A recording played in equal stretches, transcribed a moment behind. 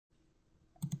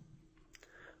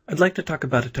I'd like to talk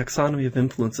about a taxonomy of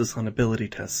influences on ability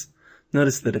tests.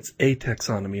 Notice that it's a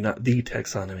taxonomy, not the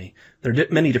taxonomy. There are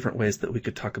many different ways that we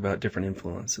could talk about different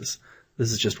influences.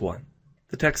 This is just one.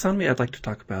 The taxonomy I'd like to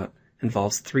talk about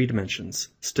involves three dimensions: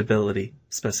 stability,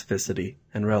 specificity,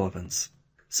 and relevance.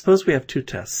 Suppose we have two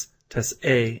tests, test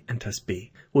A and test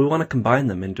B. We want to combine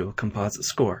them into a composite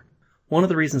score. One of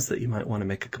the reasons that you might want to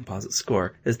make a composite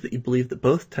score is that you believe that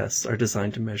both tests are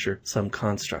designed to measure some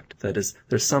construct. That is,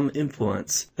 there's some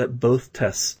influence that both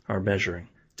tests are measuring.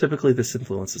 Typically, this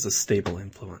influence is a stable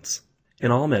influence. In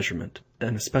all measurement,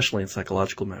 and especially in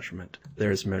psychological measurement,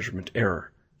 there is measurement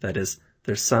error. That is,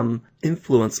 there's some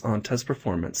influence on test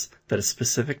performance that is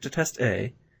specific to test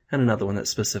A and another one that's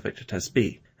specific to test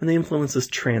B. And the influence is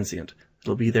transient.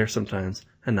 It'll be there sometimes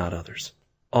and not others.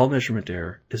 All measurement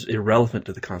error is irrelevant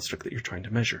to the construct that you're trying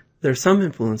to measure. There are some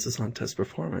influences on test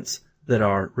performance that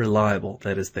are reliable,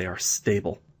 that is, they are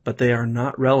stable, but they are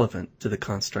not relevant to the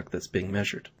construct that's being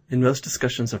measured. In most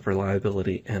discussions of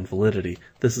reliability and validity,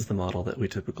 this is the model that we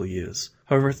typically use.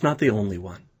 However, it's not the only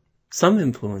one. Some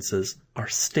influences are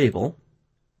stable,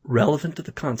 relevant to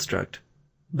the construct,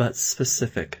 but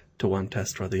specific to one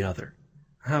test or the other.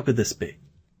 How could this be?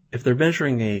 If they're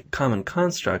measuring a common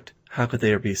construct, how could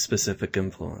there be specific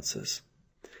influences?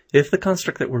 If the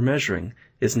construct that we're measuring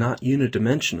is not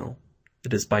unidimensional,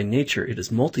 it is by nature, it is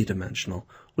multidimensional,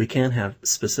 we can have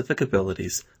specific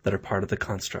abilities that are part of the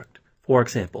construct. For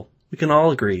example, we can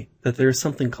all agree that there is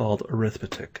something called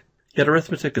arithmetic. Yet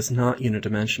arithmetic is not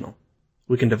unidimensional.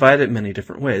 We can divide it many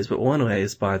different ways, but one way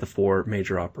is by the four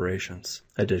major operations: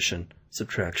 addition,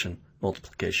 subtraction,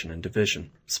 multiplication, and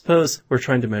division. Suppose we're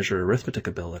trying to measure arithmetic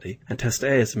ability, and test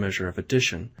A is a measure of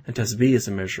addition, and test B is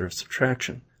a measure of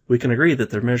subtraction. We can agree that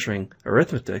they're measuring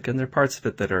arithmetic, and there are parts of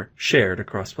it that are shared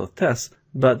across both tests,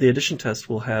 but the addition test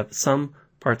will have some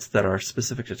parts that are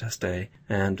specific to test A,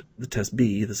 and the test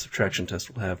B, the subtraction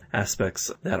test, will have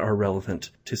aspects that are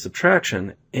relevant to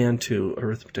subtraction and to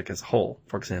arithmetic as a whole.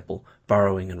 For example,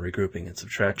 borrowing and regrouping in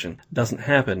subtraction doesn't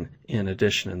happen in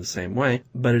addition in the same way,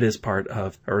 but it is part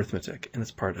of arithmetic, and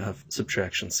it's part of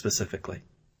subtraction specifically.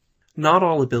 Not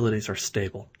all abilities are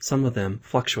stable. Some of them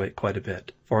fluctuate quite a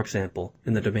bit. For example,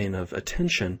 in the domain of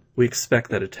attention, we expect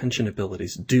that attention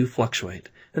abilities do fluctuate.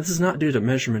 And this is not due to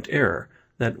measurement error,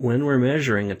 that when we're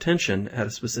measuring attention at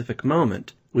a specific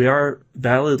moment, we are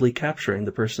validly capturing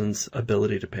the person's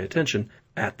ability to pay attention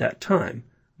at that time.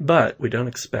 But we don't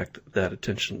expect that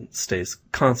attention stays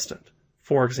constant.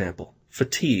 For example,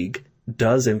 fatigue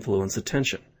does influence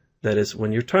attention. That is,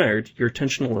 when you're tired, your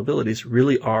attentional abilities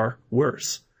really are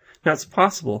worse. Now, it's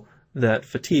possible that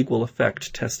fatigue will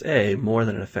affect test A more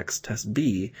than it affects test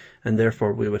B, and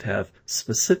therefore we would have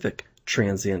specific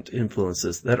transient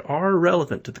influences that are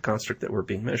relevant to the construct that we're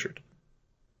being measured.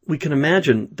 We can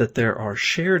imagine that there are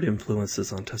shared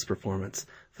influences on test performance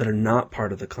that are not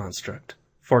part of the construct.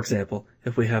 For example,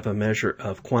 if we have a measure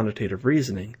of quantitative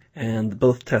reasoning and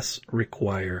both tests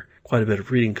require quite a bit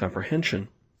of reading comprehension,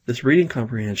 this reading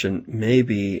comprehension may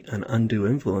be an undue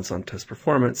influence on test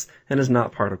performance and is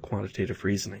not part of quantitative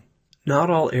reasoning.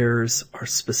 Not all errors are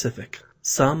specific.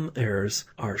 Some errors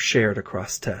are shared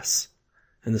across tests,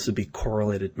 and this would be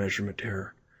correlated measurement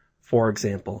error. For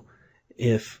example,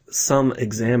 if some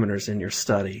examiners in your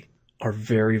study are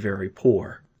very, very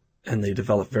poor, and they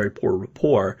develop very poor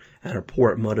rapport and are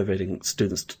poor at motivating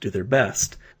students to do their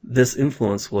best, this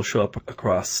influence will show up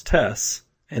across tests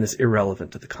and is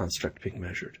irrelevant to the construct being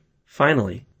measured.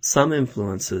 Finally, some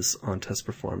influences on test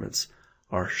performance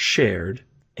are shared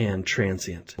and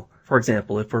transient. For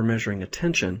example, if we're measuring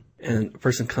attention and a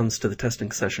person comes to the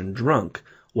testing session drunk,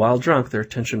 while drunk, their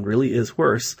attention really is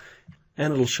worse,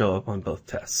 and it'll show up on both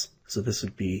tests. So this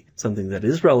would be something that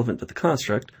is relevant to the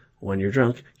construct. When you're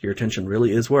drunk, your attention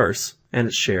really is worse, and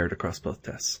it's shared across both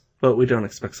tests. But we don't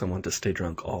expect someone to stay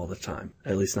drunk all the time,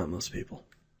 at least not most people.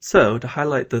 So, to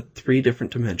highlight the three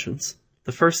different dimensions,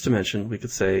 the first dimension we could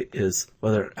say is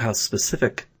how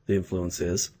specific the influence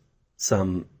is.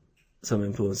 Some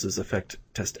influences affect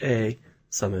test A,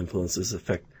 some influences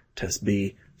affect test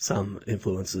B, some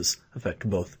influences affect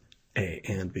both A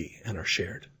and B and are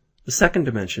shared. The second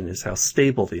dimension is how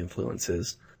stable the influence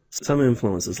is. Some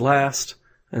influences last,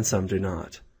 and some do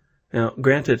not. Now,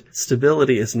 granted,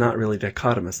 stability is not really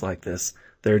dichotomous like this.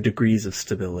 There are degrees of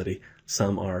stability.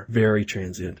 Some are very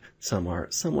transient, some are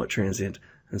somewhat transient,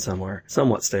 and some are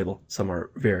somewhat stable, some are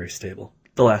very stable.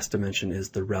 The last dimension is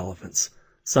the relevance.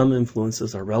 Some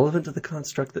influences are relevant to the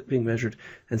construct that's being measured,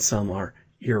 and some are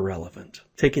irrelevant.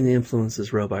 Taking the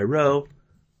influences row by row,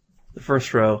 the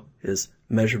first row is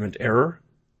measurement error.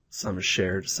 Some is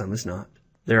shared, some is not.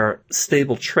 There are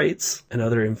stable traits and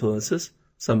other influences.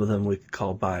 Some of them we could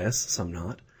call bias, some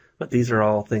not. But these are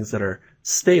all things that are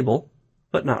stable,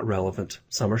 but not relevant.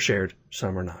 Some are shared,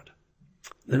 some are not.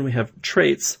 Then we have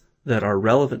traits that are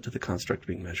relevant to the construct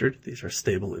being measured. These are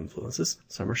stable influences.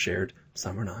 Some are shared,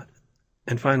 some are not.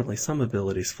 And finally, some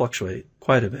abilities fluctuate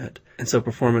quite a bit, and so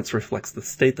performance reflects the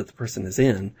state that the person is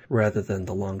in rather than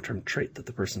the long-term trait that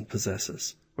the person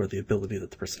possesses or the ability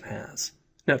that the person has.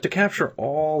 Now, to capture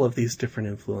all of these different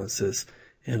influences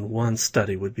in one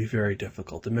study would be very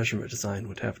difficult. The measurement design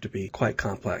would have to be quite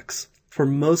complex. For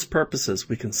most purposes,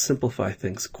 we can simplify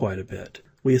things quite a bit.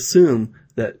 We assume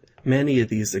that many of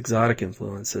these exotic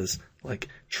influences, like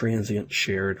transient,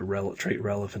 shared,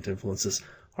 trait-relevant influences,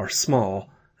 are small,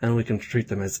 and we can treat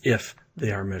them as if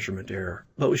they are measurement error.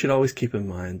 But we should always keep in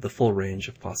mind the full range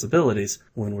of possibilities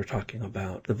when we're talking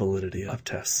about the validity of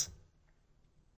tests.